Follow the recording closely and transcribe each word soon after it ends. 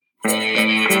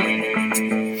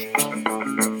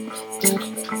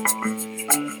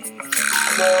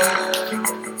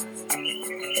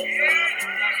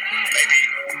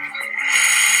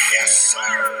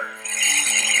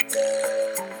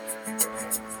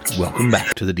Welcome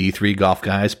back to the D3 Golf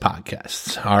Guys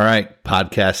podcast. All right,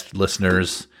 podcast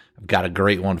listeners, I've got a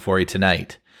great one for you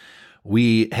tonight.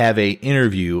 We have an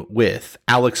interview with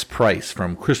Alex Price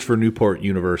from Christopher Newport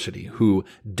University, who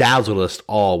dazzled us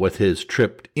all with his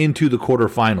trip into the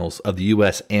quarterfinals of the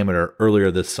U.S. Amateur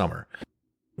earlier this summer.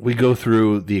 We go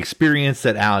through the experience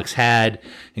that Alex had,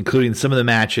 including some of the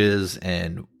matches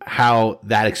and how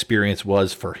that experience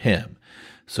was for him.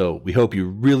 So we hope you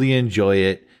really enjoy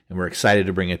it, and we're excited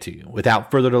to bring it to you. Without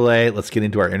further delay, let's get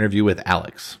into our interview with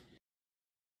Alex.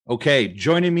 Okay,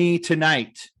 joining me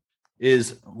tonight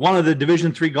is one of the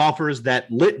Division III golfers that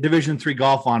lit Division III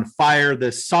golf on fire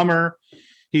this summer.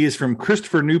 He is from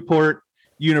Christopher Newport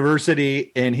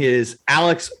University, and he is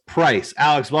Alex Price.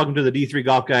 Alex, welcome to the D3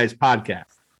 Golf Guys podcast.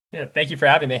 Yeah, thank you for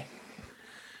having me.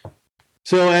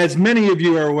 So as many of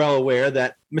you are well aware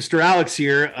that Mr. Alex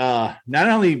here not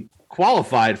only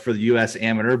qualified for the U.S.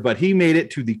 Amateur, but he made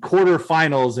it to the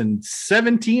quarterfinals in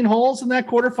 17 holes in that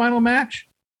quarterfinal match.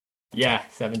 Yeah,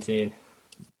 17.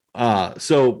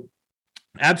 So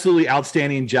absolutely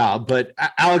outstanding job. But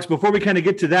Alex, before we kind of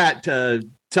get to that,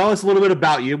 tell us a little bit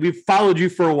about you. We've followed you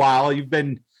for a while. You've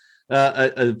been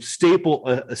a staple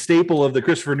of the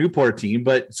Christopher Newport team.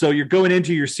 But so you're going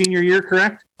into your senior year,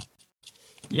 correct?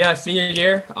 Yeah, senior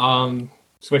year.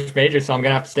 Switched majors, so I'm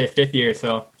gonna have to stay fifth year.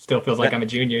 So still feels like I'm a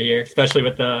junior here, especially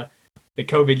with the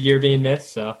COVID year being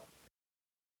missed. So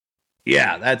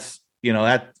yeah, that's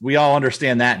that we all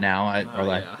understand that now.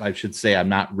 I should say I'm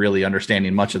not really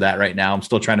understanding much of that right now. I'm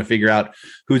still trying to figure out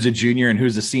who's a junior and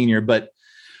who's a senior, but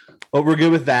we're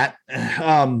good with that.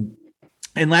 And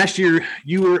last year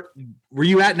you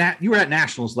were at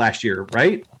nationals last year,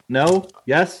 right? No?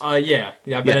 Yes? Yeah.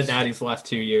 I've been at Natty's the last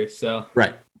 2 years. So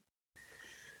right.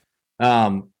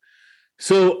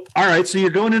 So all right, so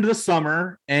you're going into the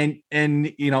summer and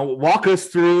walk us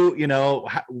through,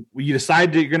 how you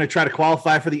decide that you're going to try to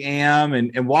qualify for the AM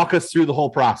and walk us through the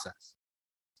whole process.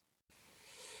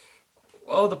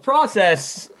 Well, the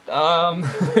process,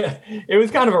 it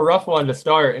was kind of a rough one to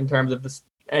start in terms of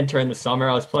entering the summer.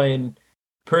 I was playing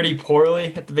pretty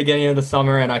poorly at the beginning of the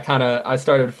summer, and I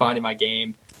started finding my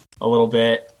game a little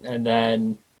bit, and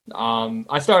then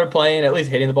I started playing, at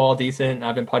least hitting the ball decent, and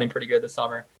I've been putting pretty good this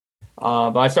summer.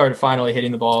 But I started finally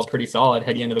hitting the ball pretty solid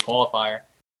heading into the qualifier.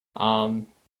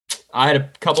 I had a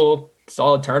couple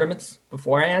solid tournaments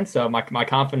beforehand, so my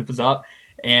confidence was up,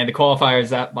 and the qualifier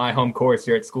is at my home course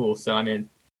here at school. So, I mean,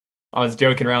 I was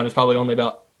joking around. There's probably only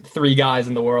about 3 guys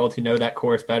in the world who know that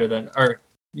course better than,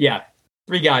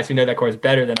 3 guys who know that course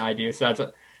better than I do. So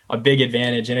that's a big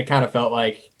advantage. And it kind of felt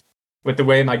like with the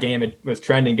way my game was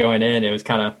trending going in, it was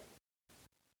kind of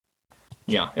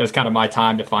my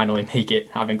time to finally make it.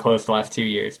 I've been close the last 2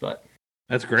 years, but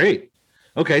that's great.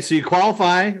 Okay. So you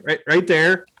qualify right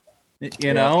there,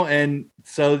 and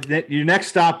so your next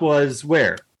stop was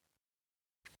where?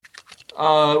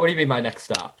 What do you mean my next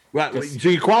stop? Well, so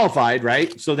you qualified,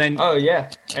 right? So then, oh yeah.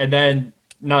 And then,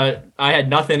 no, I had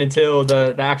nothing until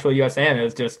the actual USAM. It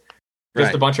was just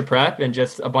a bunch of prep and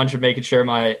just a bunch of making sure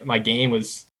my game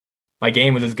was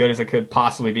as good as it could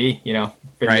possibly be,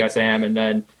 for the USAM, and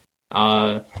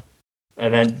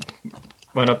then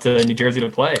went up to New Jersey to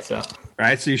play. So all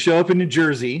right, so you show up in New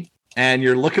Jersey and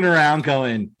you're looking around,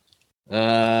 going,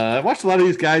 I watched a lot of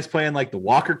these guys playing like the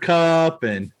Walker Cup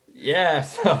and. Yeah,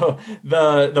 so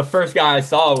the first guy I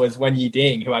saw was Wen Yi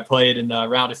Ding, who I played in the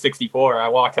round of 64. I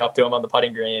walked up to him on the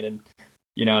putting green and,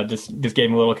 just gave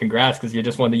him a little congrats because he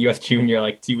just won the U.S. Junior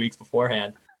like 2 weeks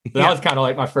beforehand. So that was kind of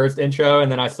like my first intro.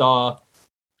 And then I saw,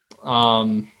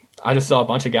 I just saw a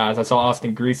bunch of guys. I saw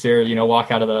Austin Greaser, walk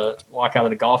out of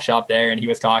the golf shop there, and he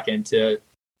was talking to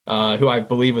who I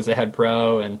believe was the head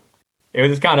pro. And it was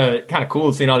just kind of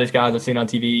cool seeing all these guys I've seen on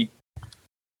TV.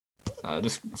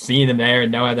 Just seeing them there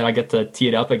and knowing that I get to tee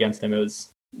it up against him, it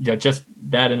was just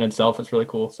that in itself is really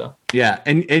cool. So yeah,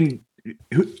 and did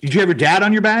you have your dad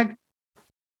on your bag?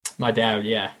 My dad,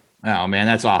 yeah. Oh man,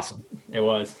 that's awesome. It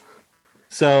was.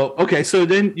 So okay, so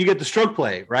then you get the stroke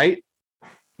play, right?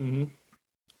 Mm-hmm.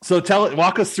 So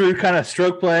walk us through kind of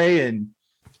stroke play and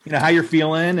how you're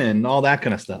feeling and all that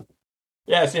kind of stuff.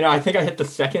 Yes, I think I hit the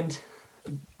second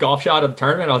golf shot of the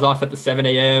tournament. I was off at the 7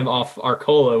 a.m. off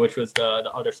Arcola, which was the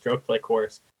other stroke play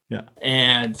course. Yeah.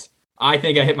 And I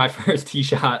think I hit my first tee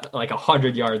shot like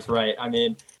 100 yards right. I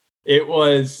mean, it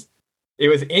was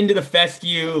into the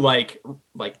fescue, like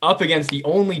up against the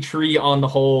only tree on the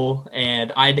hole,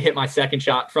 and I had to hit my second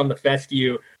shot from the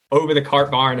fescue over the cart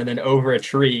barn and then over a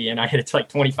tree, and I hit it to like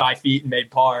 25 feet and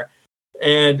made par.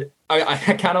 And I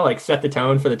kind of like set the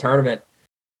tone for the tournament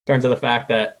in terms of the fact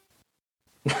that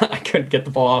I couldn't get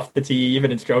the ball off the tee,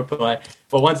 even in stroke play.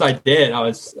 But once I did, I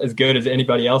was as good as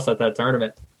anybody else at that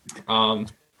tournament.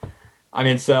 I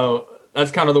mean, so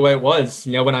that's kind of the way it was.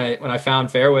 You know, when I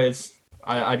found fairways,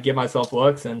 I'd give myself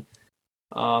looks. And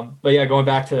but yeah, going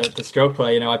back to the stroke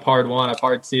play, you know, I parred 1, I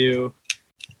parred 2,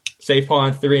 safe par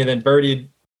on 3, and then birdied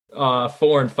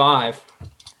 4 and 5.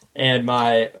 And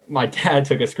my dad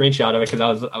took a screenshot of it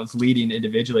because I was leading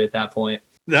individually at that point.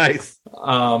 Nice.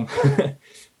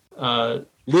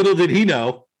 Little did he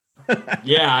know.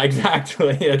 Yeah,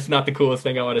 exactly. It's not the coolest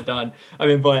thing I would have done. I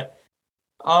mean, but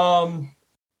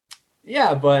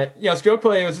yeah, but you know, stroke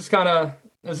play was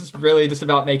just really just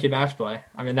about making match play.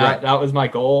 I mean, that was my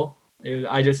goal.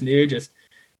 I just knew just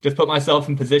put myself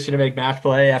in position to make match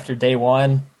play after day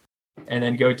 1, and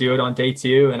then go do it on day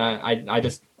 2. And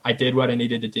I did what I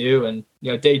needed to do. And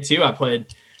you know, day 2 I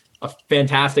played a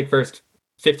fantastic first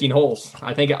 15 holes.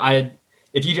 I think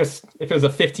if it was a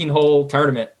 15-hole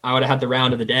tournament, I would have had the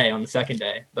round of the day on the second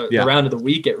day, the round of the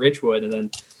week at Richwood, and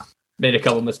then made a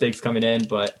couple mistakes coming in.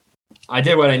 But I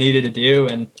did what I needed to do,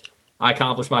 and I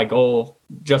accomplished my goal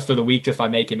just for the week, just by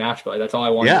making match play. That's all I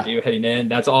wanted to do heading in.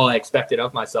 That's all I expected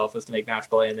of myself, was to make match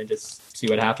play and then just see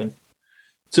what happened.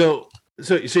 So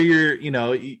you're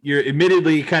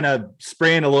admittedly kind of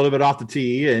spraying a little bit off the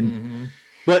tee, and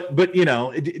but you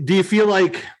know, do you feel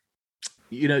like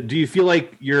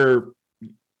your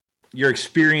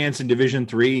experience in Division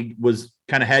III was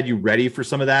kind of had you ready for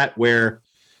some of that, where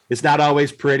it's not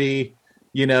always pretty?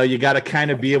 You know, you got to kind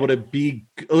of be able to be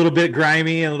a little bit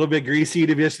grimy and a little bit greasy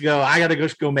to just go, I got to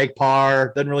just go make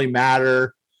par. Doesn't really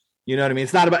matter. You know what I mean?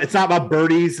 It's not about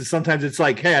birdies. Sometimes it's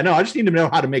like, hey, I just need to know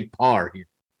how to make par here.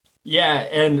 Yeah.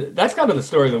 And that's kind of the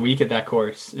story of the week at that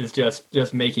course, is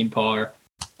just making par.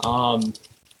 And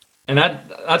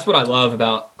that's what I love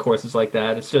about courses like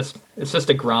that. It's just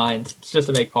a grind. It's just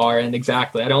to make par. And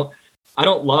exactly, I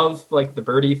don't love like the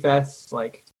birdie fests.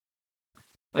 Like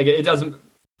it doesn't.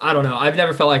 I don't know. I've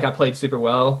never felt like I played super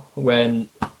well when,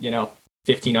 you know,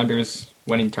 15 unders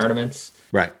winning tournaments.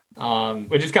 Right.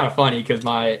 Which is kind of funny because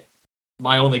my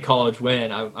only college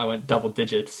win, I went double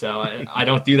digits. So I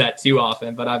don't do that too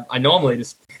often, but I normally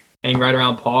just hang right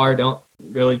around par. Don't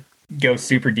really go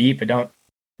super deep, but don't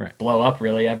blow up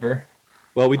really ever.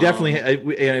 Well, we definitely,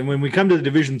 and when we come to the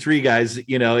Division III guys,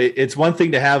 you know, it's one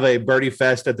thing to have a birdie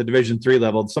fest at the Division III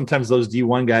level. Sometimes those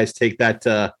D1 guys take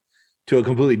that to a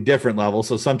completely different level.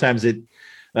 So sometimes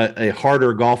a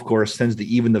harder golf course tends to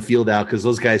even the field out, because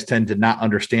those guys tend to not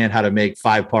understand how to make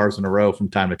 5 pars in a row from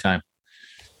time to time.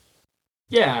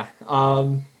 Yeah.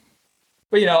 But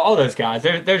you know, all those guys,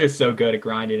 they're just so good at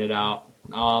grinding it out.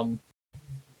 But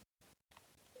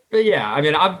yeah, I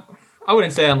mean, I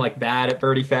wouldn't say I'm like bad at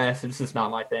birdie fest. It's just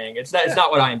not my thing. It's not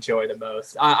what I enjoy the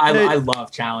most. I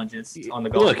love challenges on the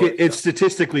golf course. It's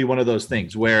statistically one of those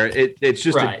things where it's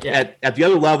just at the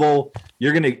other level,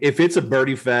 if it's a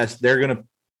birdie fest, they're gonna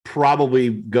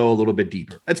probably go a little bit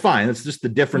deeper. That's fine. It's just the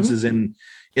differences in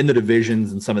the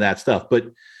divisions and some of that stuff. But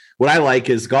what I like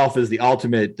is golf is the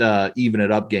ultimate even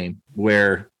it up game,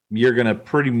 where you're gonna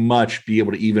pretty much be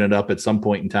able to even it up at some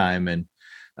point in time, and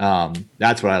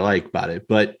that's what I like about it.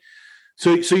 But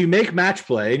so you make match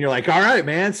play and you're like, all right,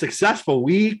 man, successful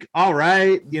week. All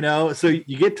right. You know, so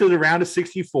you get to the round of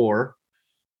 64,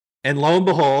 and lo and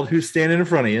behold, who's standing in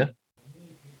front of you?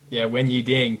 Yeah. Wenyou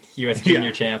Ding, U.S.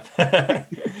 junior champ. Man,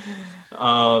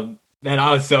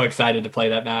 I was so excited to play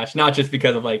that match, not just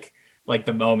because of like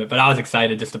the moment, but I was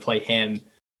excited just to play him.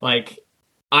 Like,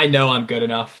 I know I'm good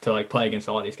enough to like play against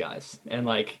all these guys, and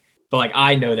but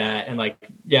I know that, and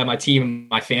my team,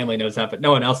 my family knows that, but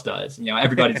no one else does. You know,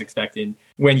 everybody's expecting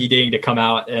Wenyou Ding to come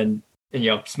out and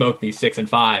smoke me 6 and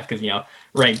 5 because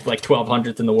ranked like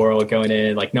 1200th in the world going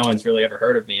in. Like, no one's really ever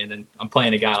heard of me, and then I'm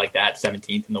playing a guy like that,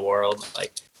 17th in the world.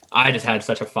 Like, I just had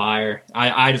such a fire.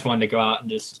 I just wanted to go out and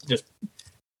just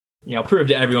prove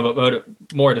to everyone, but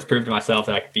more just prove to myself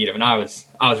that I could beat him, and I was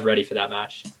ready for that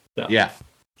match. So. Yeah,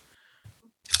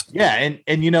 and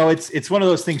it's one of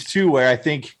those things too where I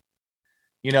think.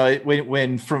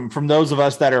 When from those of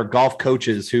us that are golf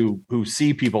coaches who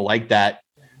see people like that,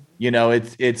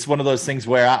 it's one of those things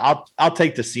where I'll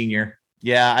take the senior.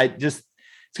 Yeah, it's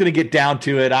going to get down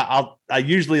to it. I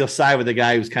usually will side with the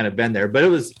guy who's kind of been there, but it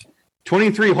was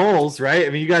 23 holes, right?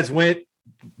 I mean, you guys went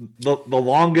the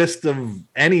longest of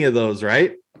any of those,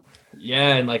 right?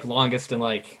 Yeah, and longest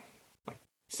in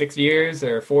 6 years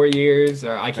or 4 years,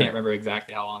 or I can't remember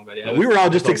exactly how long, but yeah, we were all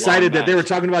just excited that they were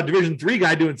talking about Division III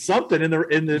guy doing something in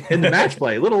the match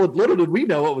play. Little did we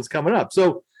know what was coming up.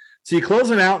 So you close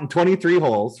them out in 23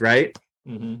 holes, right?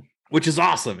 Mm-hmm. Which is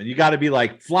awesome, and you got to be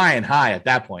flying high at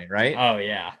that point, right? Oh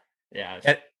yeah,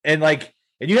 yeah. And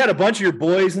And you had a bunch of your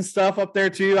boys and stuff up there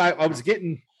too. I was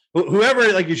getting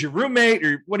whoever like is your roommate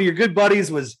or one of your good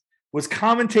buddies was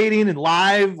commentating and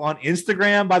live on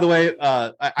Instagram. By the way,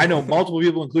 I know multiple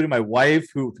people, including my wife,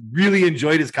 who really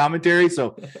enjoyed his commentary.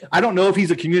 So I don't know if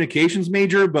he's a communications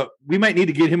major, but we might need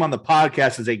to get him on the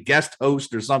podcast as a guest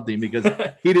host or something because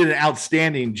he did an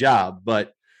outstanding job.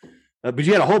 But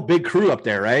you had a whole big crew up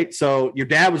there, right? So your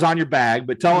dad was on your bag,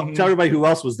 but tell everybody who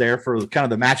else was there for kind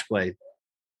of the match play.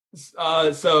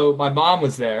 So my mom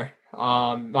was there.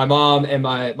 My mom and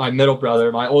my middle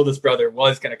brother, my oldest brother,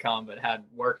 was going to come but had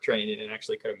work training and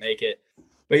actually couldn't make it.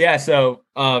 But yeah, so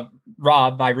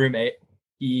Rob, my roommate,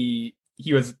 he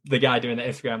was the guy doing the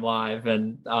Instagram live,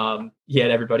 and he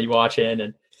had everybody watching.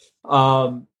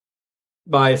 And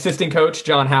my assistant coach,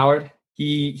 John Howard,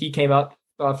 he came up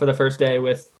for the first day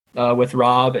with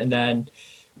Rob, and then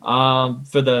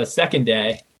for the second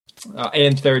day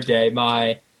and third day,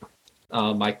 my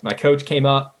coach came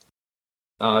up.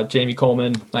 Jamie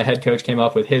Coleman, my head coach, came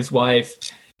up with his wife,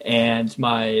 and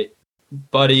my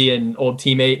buddy and old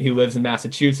teammate who lives in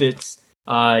Massachusetts.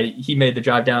 He made the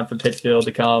drive down from Pittsfield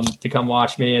to come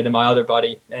watch me, and then my other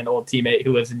buddy and old teammate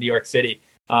who lives in New York City,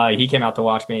 he came out to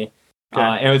watch me. Okay.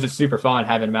 And it was just super fun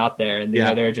having him out there, and you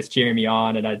know, they were just cheering me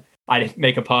on, and I'd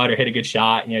make a putt or hit a good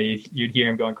shot, you know, you'd hear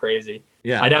him going crazy.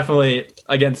 Yeah, I definitely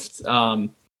against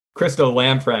Christo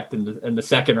Lamprecht in the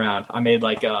second round, I made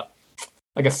like a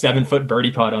 7-foot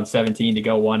birdie putt on 17 to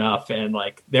go one up, and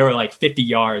like they were like 50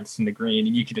 yards from the green,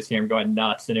 and you could just hear him going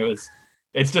nuts. And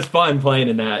it's just fun playing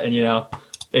in that, and you know,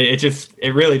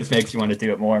 it really just makes you want to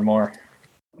do it more and more.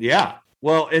 Yeah,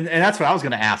 well, and that's what I was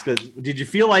going to ask. Did you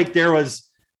feel like there was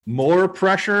more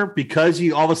pressure because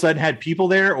you all of a sudden had people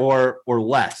there, or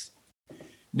less?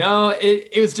 No,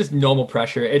 it was just normal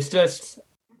pressure. It's just,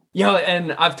 you know,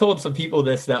 and I've told some people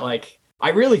this, that like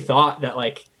I really thought that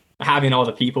like having all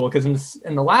the people, because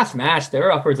in the last match there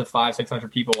were upwards of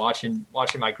 500-600 people watching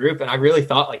my group, and I really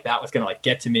thought like that was gonna like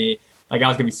get to me. Like I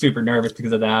was gonna be super nervous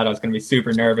because of that. I was gonna be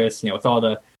super nervous, you know, with all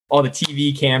the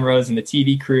TV cameras and the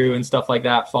TV crew and stuff like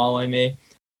that following me,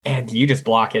 and you just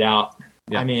block it out.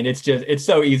 Yeah. I mean, it's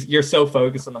so easy. You're so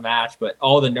focused on the match, but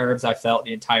all the nerves I felt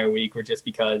the entire week were just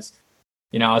because,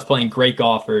 you know, I was playing great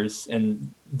golfers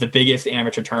in the biggest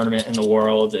amateur tournament in the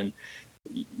world, and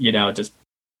you know,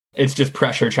 it's just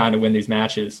pressure trying to win these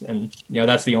matches. And, you know,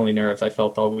 that's the only nerves I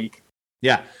felt all week.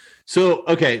 Yeah. So,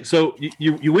 okay. So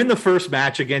you win the first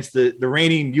match against the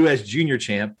reigning U.S. junior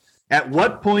champ. At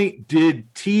what point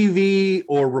did TV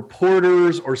or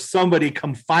reporters or somebody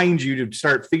come find you to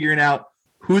start figuring out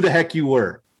who the heck you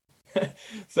were?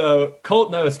 So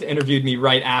Colt Knost interviewed me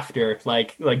right after,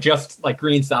 like just like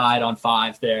greenside on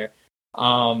 5 there.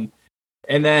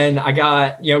 And then I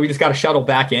got, you know, we just got a shuttle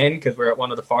back in because we're at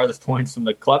one of the farthest points from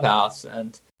the clubhouse.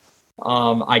 And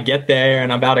I get there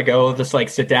and I'm about to go just like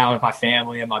sit down with my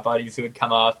family and my buddies who had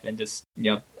come up and just,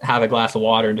 you know, have a glass of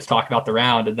water and just talk about the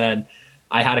round. And then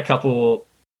I had a couple,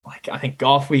 like I think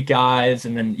Golf Week guys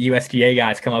and then USGA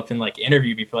guys come up and like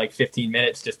interview me for like 15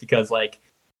 minutes just because like,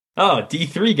 oh,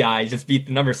 D3 guy just beat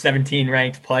the number 17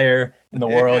 ranked player in the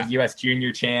world, US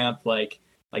junior champ. Like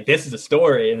this is a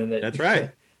story. And then that's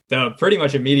right. So pretty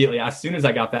much immediately, as soon as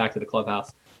I got back to the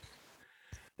clubhouse.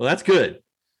 Well, that's good.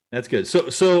 That's good.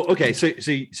 So okay. So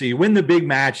you win the big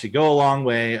match. You go a long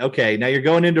way. Okay. Now you're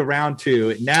going into round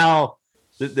 2. Now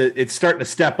it's starting to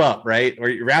step up, right? Or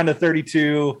you're round to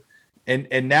 32,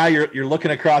 and now you're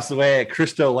looking across the way at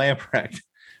Christo Lamprecht.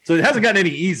 So it hasn't gotten any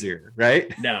easier,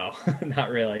 right? No, not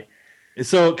really.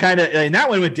 So kind of, and that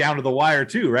one went down to the wire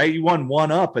too, right? You won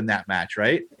 1 up in that match,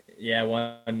 right? Yeah,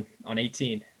 1 on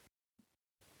 18.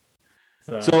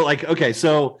 So like, okay,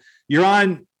 so you're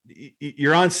on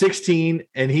 16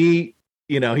 and he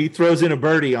throws in a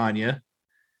birdie on you,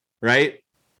 right?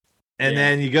 And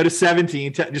then you go to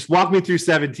 17. Just walk me through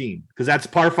 17 because that's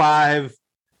par 5,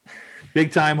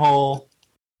 big time hole.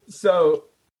 So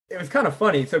it was kind of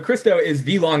funny. So Christo is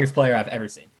the longest player I've ever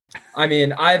seen. I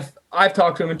mean, I've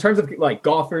talked to him in terms of like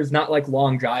golfers, not like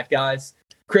long drive guys.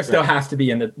 Christo has to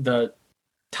be in the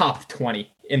top 20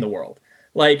 in the world.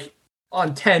 Like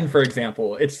on 10, for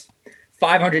example, it's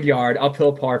 500-yard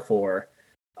uphill par 4,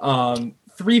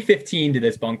 315 to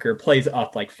this bunker, plays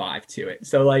up like 5 to it.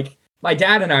 So like my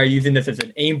dad and I are using this as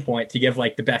an aim point to give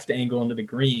like the best angle into the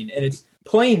green, and it's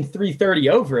playing 330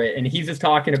 over it. And he's just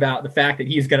talking about the fact that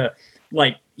he's gonna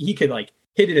like he could like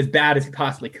hit it as bad as he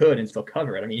possibly could and still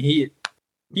cover it. I mean, he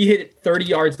hit it 30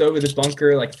 yards over this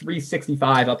bunker, like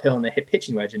 365 uphill in the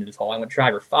pitching wedge into this hole. I went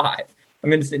driver 5. I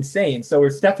mean, it's insane. So we're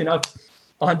stepping up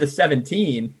onto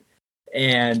 17,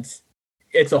 and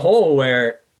it's a hole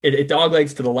where it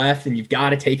doglegs to the left, and you've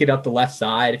got to take it up the left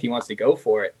side if he wants to go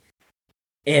for it.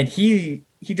 and he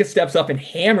just steps up and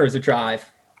hammers a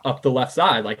drive up the left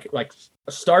side, like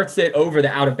starts it over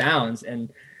the out of bounds,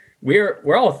 and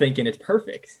we're all thinking it's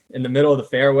perfect in the middle of the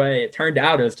fairway. It turned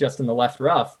out it was just in the left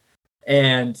rough,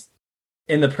 and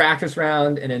in the practice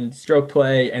round and in stroke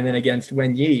play, and then against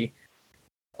Wen Yi,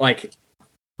 like,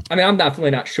 I mean, I'm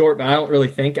definitely not short, but I don't really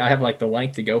think I have like the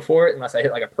length to go for it unless I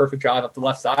hit like a perfect drive up the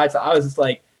left side. So I was just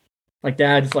like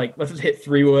Dad, just like, let's just hit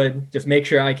 3-wood, just make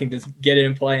sure I can just get it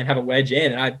in play and have a wedge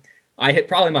in. And I hit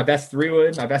probably my best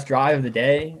 3-wood, my best drive of the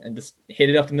day, and just hit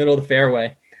it up the middle of the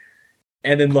fairway.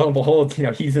 And then lo and behold,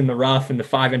 he's in the rough, in the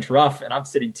 5-inch rough, and I'm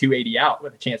sitting 280 out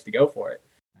with a chance to go for it.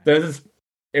 So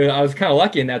I was kind of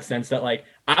lucky in that sense that like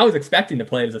I was expecting to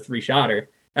play it as a 3-shotter,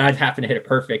 and I just happened to hit it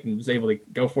perfect and was able to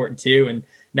go for it in 2. And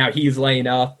now he's laying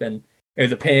up, and it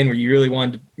was a pin where you really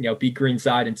wanted to beat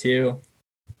greenside in 2.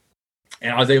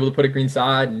 And I was able to put it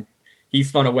greenside, and he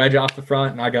spun a wedge off the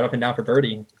front, and I got up and down for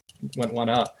birdie, went 1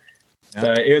 up. Yeah.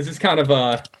 So it was just kind of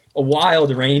a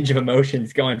wild range of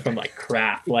emotions going from like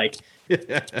crap, like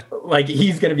like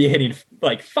he's going to be hitting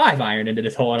like 5-iron into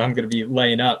this hole, and I'm going to be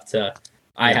laying up to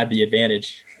I had the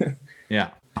advantage. Yeah.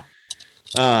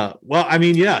 Well, I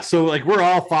mean, yeah. So like we're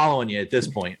all following you at this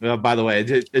point. By the way,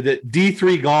 the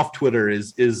D3 Golf Twitter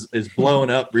is blowing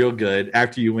up real good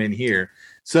after you win here.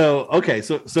 So okay,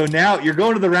 so now you're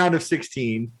going to the round of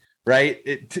 16,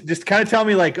 right? Just kind of tell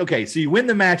me like, okay, so you win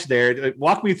the match there.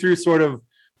 Walk me through sort of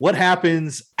what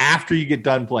happens after you get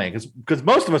done playing, because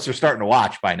most of us are starting to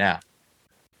watch by now.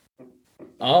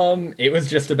 It was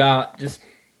just about just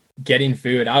getting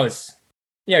food. I was,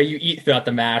 you eat throughout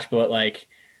the match, but like,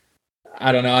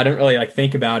 I don't know. I didn't really like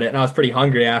think about it, and I was pretty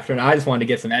hungry after, and I just wanted to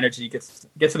get some energy,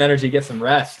 get some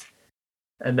rest,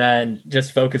 and then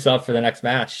just focus up for the next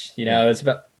match. It was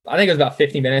I think it was about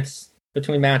 50 minutes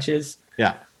between matches.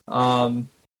 Yeah. And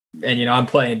I'm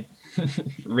playing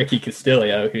Ricky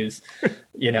Castillo, who's,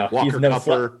 Walker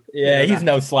Cupper. He's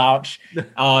no slouch.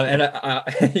 And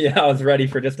I was ready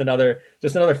for just another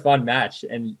fun match.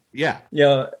 And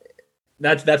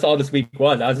that's all this week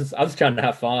was. I was trying to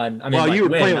have fun. I mean, well, you were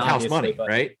playing with house money,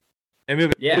 right? I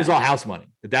mean, it was all house money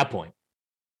at that point.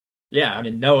 Yeah, I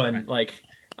mean, no one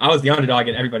I was the underdog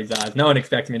in everybody's eyes. No one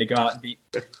expected me to go out and beat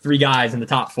 3 guys in the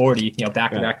top 40,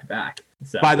 back to back to back.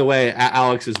 So. By the way,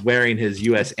 Alex is wearing his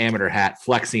U.S. amateur hat,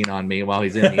 flexing on me while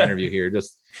he's in the interview here.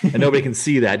 And nobody can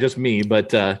see that, just me. But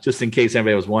just in case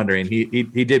anybody was wondering, he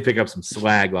did pick up some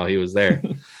swag while he was there.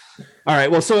 All right.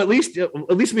 Well, so at least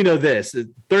we know this: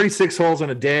 36 holes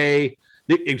in a day.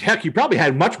 Heck, you probably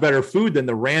had much better food than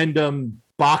the random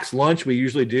box lunch we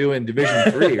usually do in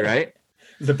Division 3, right?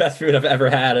 The best food I've ever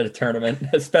had at a tournament,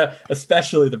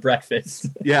 especially the breakfast.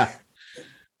 Yeah.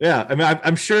 I mean,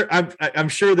 I'm sure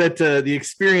that the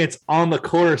experience on the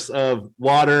course of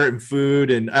water and food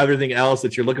and everything else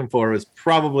that you're looking for was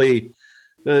probably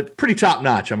pretty top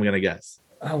notch. I'm going to guess.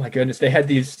 Oh my goodness. They had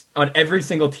these on every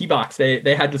single tee box.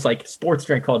 They had this like sports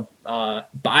drink called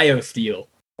BioSteel.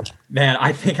 Man,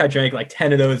 I think I drank like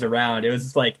 10 of those around. It was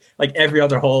just like every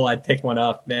other hole I'd pick one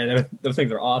up. Man, those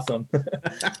things are awesome.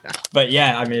 But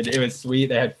yeah, I mean, it was sweet.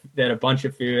 They had a bunch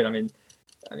of food. I mean,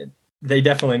 they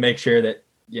definitely make sure that,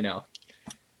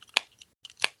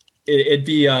 it'd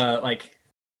be an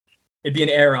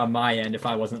error on my end if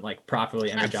I wasn't like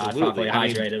properly energized, properly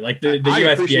hydrated. Like the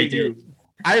USGA did.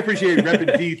 I appreciate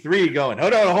repping D3 going,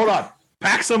 hold on.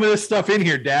 Pack some of this stuff in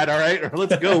here, Dad. All right, or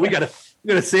let's go. We gotta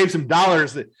save some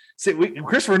dollars.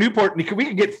 Christopher Newport, we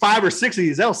could get 5 or 6 of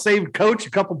these. That'll save Coach a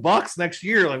couple bucks next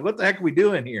year. Like, what the heck are we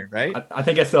doing here, right? I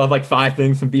think I still have like 5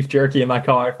 things from beef jerky in my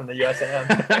car from the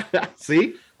USAM.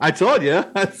 See, I told you.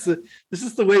 This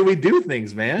is the way we do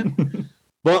things, man.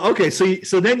 Well, okay,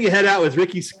 so then you head out with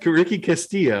Ricky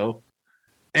Castillo,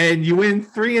 and you win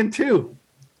 3 and 2.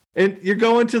 And you're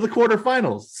going to the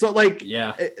quarterfinals. So, like,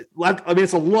 yeah. I mean,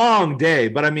 it's a long day,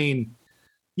 but I mean,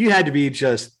 you had to be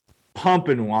just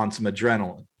pumping on some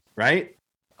adrenaline, right?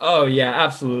 Oh, yeah,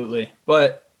 absolutely.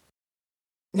 But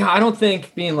I don't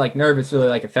think being like nervous really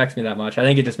like affects me that much. I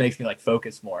think it just makes me like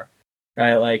focus more,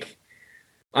 right? Like,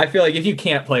 I feel like if you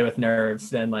can't play with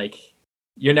nerves, then like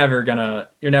you're never gonna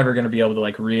be able to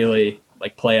like really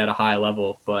like play at a high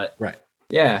level. But right,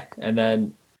 yeah, and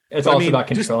then. It's also about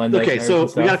controlling. Okay, so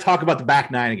we got to talk about the back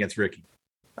 9 against Ricky.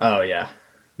 Oh yeah,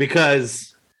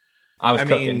 because I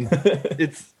mean,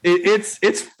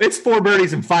 it's 4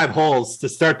 birdies and 5 holes to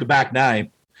start the back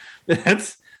 9.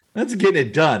 That's getting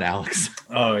it done, Alex.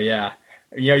 Oh yeah,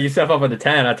 you step up on the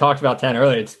 10. I talked about 10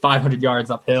 earlier. It's 500 yards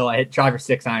uphill. I hit driver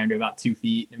 6-iron to about 2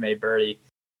 feet and made birdie.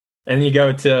 And then you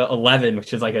go to 11,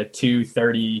 which is like a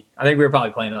 230. I think we were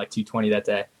probably playing at like 220 that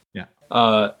day.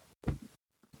 Yeah.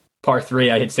 par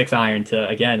 3, I hit 6-iron to,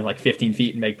 again, like 15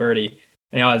 feet and make birdie.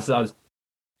 And I was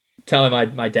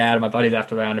telling my dad and my buddies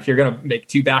after the round, if you're going to make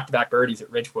 2 back-to-back birdies at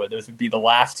Ridgewood, those would be the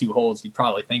last 2 holes you'd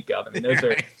probably think of. I mean,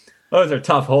 those are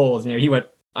tough holes. You know,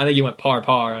 I think he went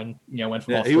par and, you know, went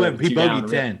from he bogeyed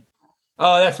 10.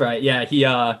 Oh, that's right. Yeah. He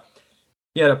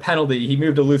had a penalty. He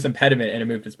moved a loose impediment and it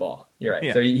moved his ball. You're right.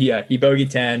 Yeah. So he bogeyed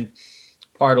 10,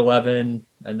 par 11,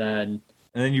 and then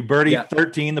you birdied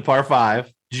 13, the par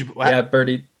 5.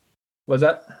 Birdied. Was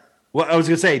that? Well, I was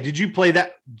gonna say, did you play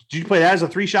that as a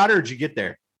 3-shotter, or did you get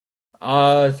there?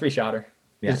 3-shotter.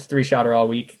 Yeah. Just 3-shotter all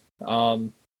week.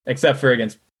 Except for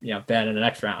against, you know, Ben in the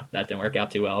next round. That didn't work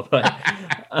out too well. But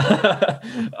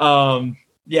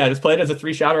just played as a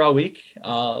 3-shotter all week.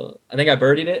 I think I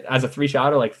birdied it as a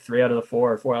 3-shotter like 3 out of the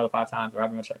 4 or 4 out of the 5 times,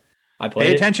 however much I played.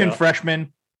 Pay attention,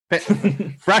 freshmen.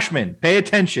 Freshmen, pay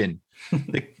attention.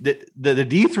 The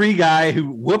D3 guy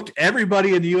who whooped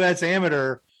everybody in the U.S.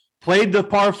 Amateur played the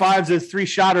par 5s as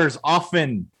 3-shotters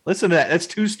often. Listen to that. That's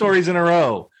 2 stories in a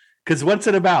row. Because what's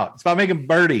it about? It's about making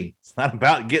birdie. It's not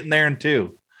about getting there in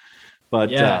 2. But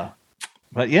yeah.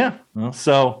 Well,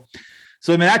 so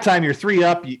I mean, that time you're 3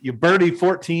 up, you birdie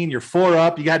 14, you're 4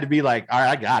 up. You got to be like, all right,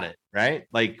 I got it, right?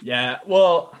 Like, yeah.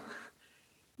 Well,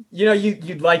 you know,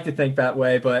 you'd like to think that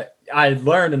way, but I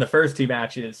learned in the first 2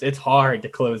 matches, it's hard to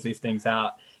close these things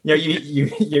out. You know, you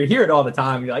hear it all the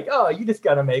time. You're like, oh, you just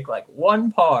got to make like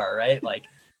 1 par, right? Like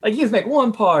you just make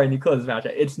 1 par and you close the match.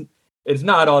 It's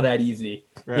not all that easy.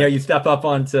 Right. You know, you stepped up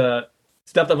onto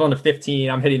 15.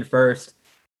 I'm hitting first.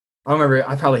 I remember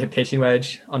I probably hit pitching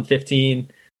wedge on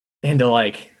 15 into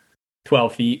like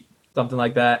 12 feet, something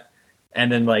like that.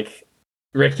 And then like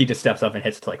Ricky just steps up and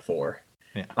hits to like 4.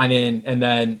 Yeah. I mean, and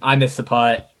then I miss the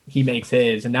putt. He makes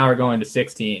his, and now we're going to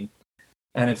 16.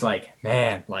 And it's like,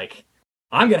 man, like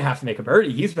I'm gonna have to make a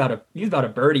birdie. He's about to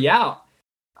birdie out.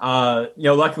 You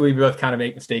know, luckily we both kind of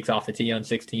make mistakes off the tee on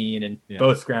 16 and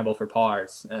both scramble for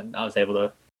pars, and I was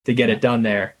able to get it done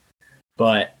there.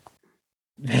 But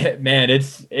man,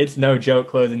 it's no joke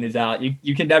closing these out.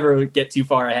 You can never get too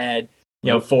far ahead.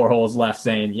 You know, 4 holes left,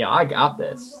 saying, "Yeah, I got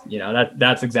this." You know,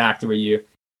 that's exactly where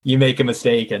you make a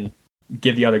mistake and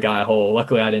give the other guy a hole.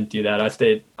 Luckily, I didn't do that. I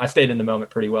stayed in the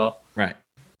moment pretty well. Right.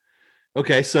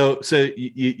 Okay, so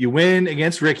you win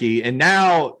against Ricky, and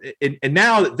now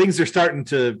things are starting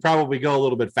to probably go a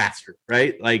little bit faster,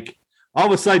 right? Like all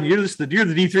of a sudden you're the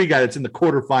D3 guy that's in the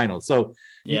quarterfinals. So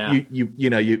yeah,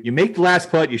 you make the last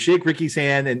putt, you shake Ricky's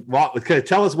hand, and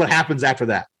tell us what happens after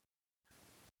that.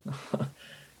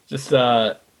 Just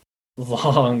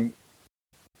long,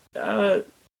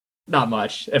 not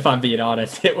much. If I'm being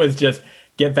honest, it was just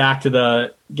get back to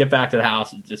the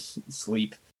house and just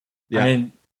sleep. Yeah. I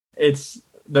mean, it's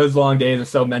those long days are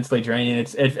so mentally draining.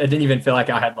 It didn't even feel like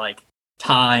I had like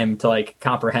time to like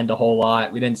comprehend a whole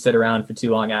lot. We didn't sit around for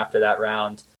too long after that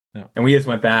round, and we just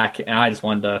went back. And I just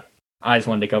wanted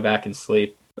to go back and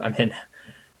sleep. I mean,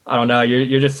 I don't know.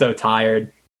 You're just so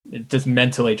tired. It's just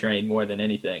mentally drained more than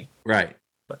anything. Right.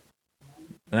 But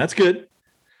that's good.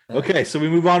 Okay, so we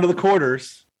move on to the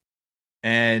quarters,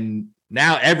 and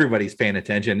now everybody's paying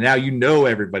attention. Now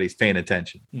everybody's paying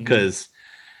attention because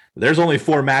there's only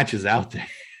 4 matches out there.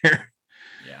 Yeah.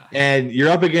 And you're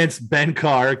up against Ben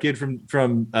Carr, a kid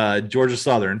from Georgia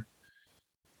Southern.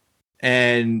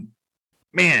 And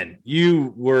man,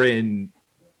 looked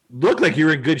like you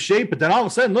were in good shape, but then all of a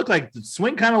sudden looked like the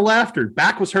swing kind of left or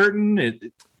back was hurting.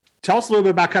 Tell us a little bit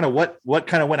about kind of what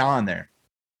kind of went on there.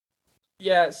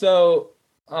 Yeah, so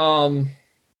I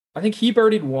think he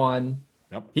birdied 1.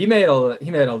 Yep. He made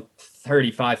a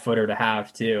 35 footer to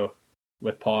have too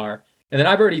with par. And then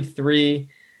I birdied 3,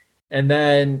 and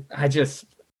then I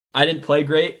didn't play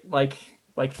great, like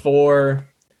 4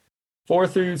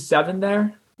 through 7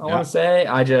 there. I want to say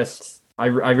I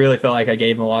really felt like I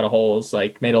gave him a lot of holes,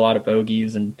 like made a lot of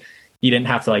bogeys, and he didn't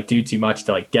have to like do too much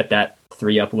to like get that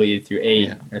 3 up lead through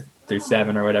 8 or through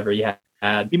 7 or whatever he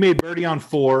had. He made birdie on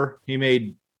 4. He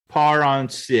made par on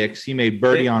 6. He made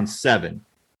birdie on 7.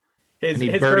 His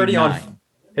birdie 9.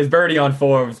 His birdie on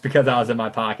 4 was because I was in my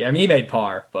pocket. I mean, he made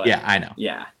par, but yeah, I know.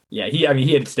 Yeah. He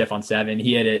hit it stiff on 7.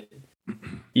 He hit it.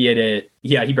 Yeah,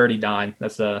 he birdied 9.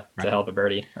 That's a hell of a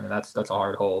birdie. I mean, that's a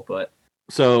hard hole, but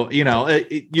so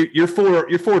you're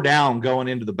 4 down going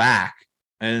into the back,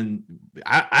 and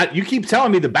you keep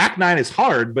telling me the back 9 is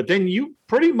hard, but then you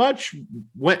pretty much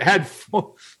did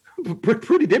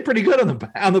pretty good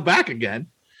on the back again.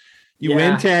 You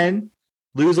win 10,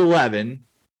 lose 11,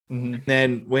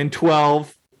 then win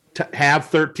 12. Have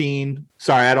 13.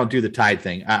 Sorry, I don't do the tied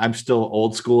thing. I'm still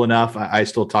old school enough. I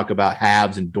still talk about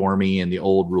halves and dormy and the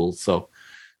old rules. So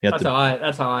That's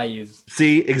how I use.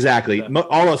 See, exactly.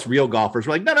 All us real golfers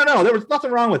were like, no. There was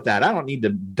nothing wrong with that. I don't need to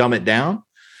dumb it down.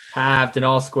 Halved and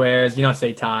all squares. You don't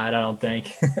say tied, I don't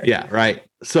think. Yeah, right.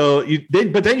 So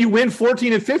then you win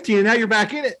 14 and 15, and now you're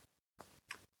back in it.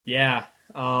 Yeah.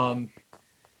 The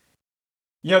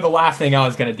last thing I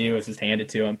was going to do was just hand it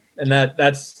to him. And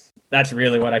that's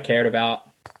really what I cared about.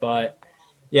 But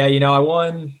yeah, I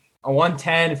won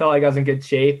 10, felt like I was in good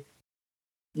shape,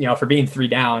 for being 3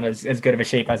 down, as good of a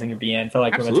shape as I could be in. Felt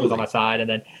like the was on my side, and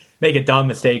then make a dumb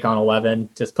mistake on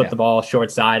 11, just put the ball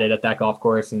short-sided at that golf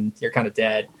course, and you're kind of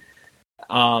dead.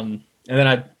 And then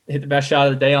I hit the best shot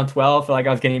of the day on 12, felt like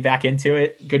I was getting back into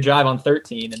it. Good drive on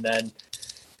 13, and then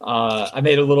I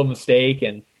made a little mistake,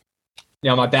 and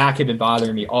my back had been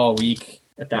bothering me all week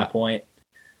at that point.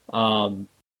 And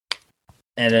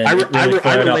then I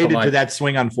related to that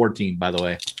swing on 14, by the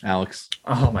way, Alex.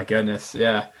 Oh my goodness,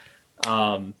 yeah.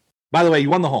 By the way, you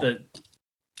won the hole.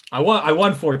 I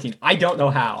won 14. I don't know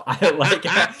how.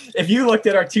 If you looked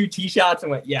at our 2 tee shots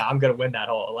and went, yeah, I'm gonna win that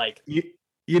hole. Like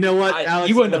you know what, Alex?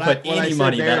 You wouldn't have put any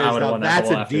money that I would have won that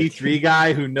hole. That's a D3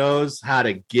 guy who knows how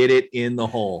to get it in the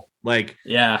hole. Like,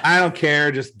 yeah, I don't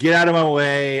care. Just get out of my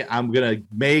way. I'm gonna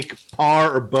make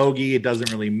par or bogey. It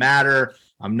doesn't really matter.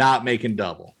 I'm not making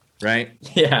double. Right?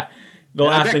 Yeah. The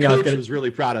last thing Coach was really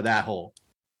proud of that hole.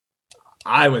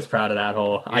 I was proud of that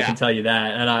hole. Yeah. I can tell you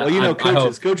that. And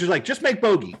coaches like, just make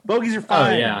bogey. Bogeys are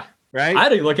fine. Oh yeah. Right. I had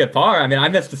to look at par. I mean, I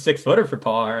missed a 6-footer for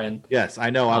par, and yes,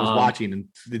 I know. I was watching and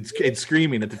it's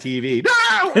screaming at the TV. No,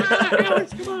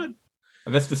 Alex, come on. I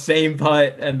missed the same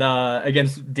putt and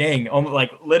against Ding, almost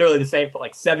like literally the same,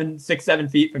 like 7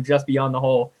 feet from just beyond the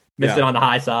hole. Missed it on the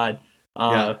high side.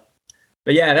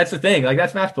 But yeah, that's the thing. Like,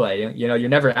 that's match play. You're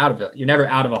never out of it. You're never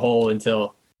out of a hole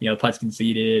until the putt's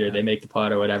conceded or they make the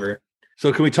putt or whatever.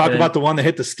 So can we talk about the one that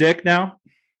hit the stick now?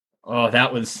 Oh,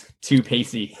 that was too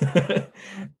pacey.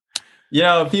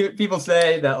 People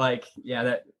say that, like,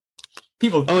 that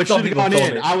people. Oh, it should have gone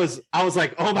in. I was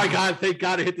like, oh my god, thank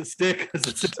God it hit the stick.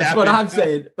 That's what I'm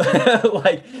saying.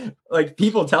 like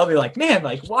people tell me, like, man,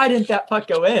 like, why didn't that putt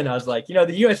go in? I was like, the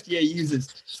USGA uses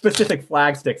specific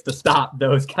flag sticks to stop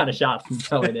those kind of shots from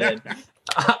going in.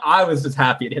 I was just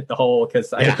happy it hit the hole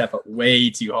because I hit that putt way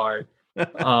too hard.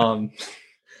 I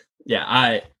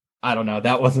don't know.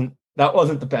 That wasn't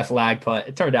the best lag putt.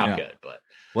 It turned out good, but.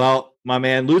 Well, my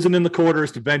man, losing in the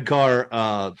quarters to Ben Carr,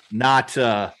 not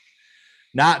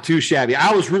too shabby.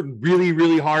 I was rooting really,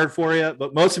 really hard for you,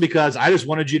 but mostly because I just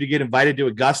wanted you to get invited to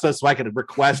Augusta so I could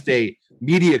request a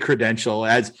media credential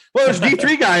as, well, there's a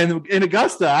D3 guy in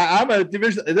Augusta. I'm a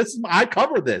division. I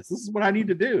cover this. This is what I need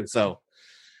to do. So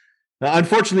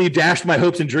unfortunately, you dashed my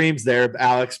hopes and dreams there,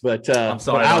 Alex, but I'm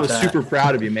sorry I was super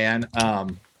proud of you, man.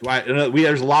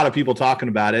 There's a lot of people talking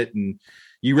about it, and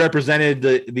you represented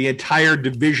the entire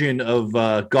division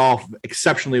of golf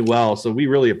exceptionally well. So we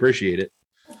really appreciate it.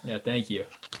 Yeah, thank you.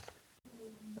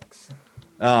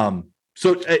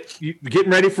 So you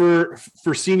getting ready for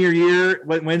senior year?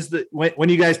 When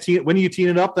are you teeing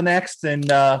it up the next? And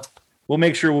we'll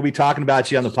make sure we'll be talking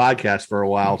about you on the podcast for a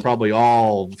while, probably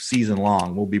all season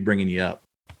long. We'll be bringing you up.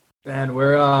 And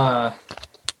we're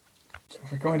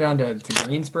going down to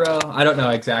Greensboro. I don't know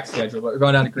exact schedule, but we're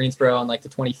going down to Greensboro on like the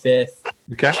 25th.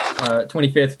 Okay.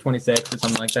 25th, 26th, or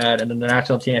something like that, and then the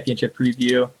national championship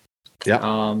preview.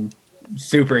 Yeah.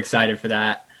 Super excited for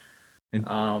that.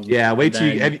 Wait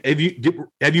till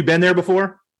have you been there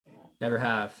before? Never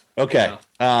have. Okay.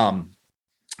 No.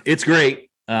 It's great.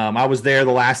 I was there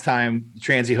the last time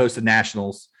Transy hosted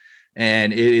nationals,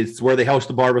 and it's where they host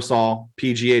the Barbasol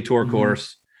PGA Tour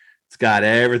course. It's got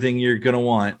everything you're gonna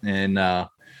want, and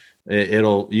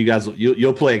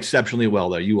you'll play exceptionally well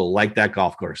there. You will like that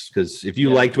golf course, because if you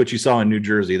liked what you saw in New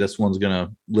Jersey, this one's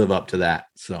gonna live up to that.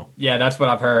 So yeah, that's what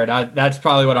I've heard. That's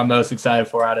probably what I'm most excited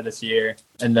for out of this year.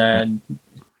 And then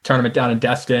tournament down in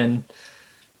Destin,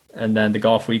 and then the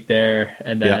golf week there,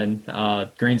 and then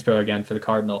Greensboro again for the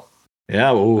Cardinal.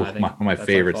 Yeah, my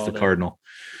favorites, the Cardinal.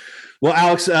 Well,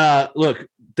 Alex, look,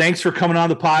 thanks for coming on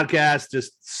the podcast.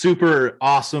 Just super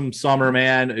awesome summer,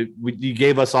 man. You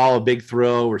gave us all a big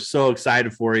thrill. We're so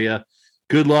excited for you.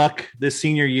 Good luck this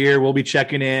senior year. We'll be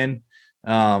checking in,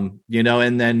 and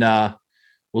then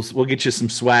we'll get you some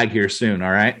swag here soon.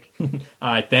 All right. All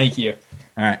right. Thank you.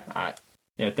 All right.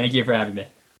 Yeah. Thank you for having me.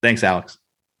 Thanks, Alex.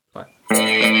 Bye.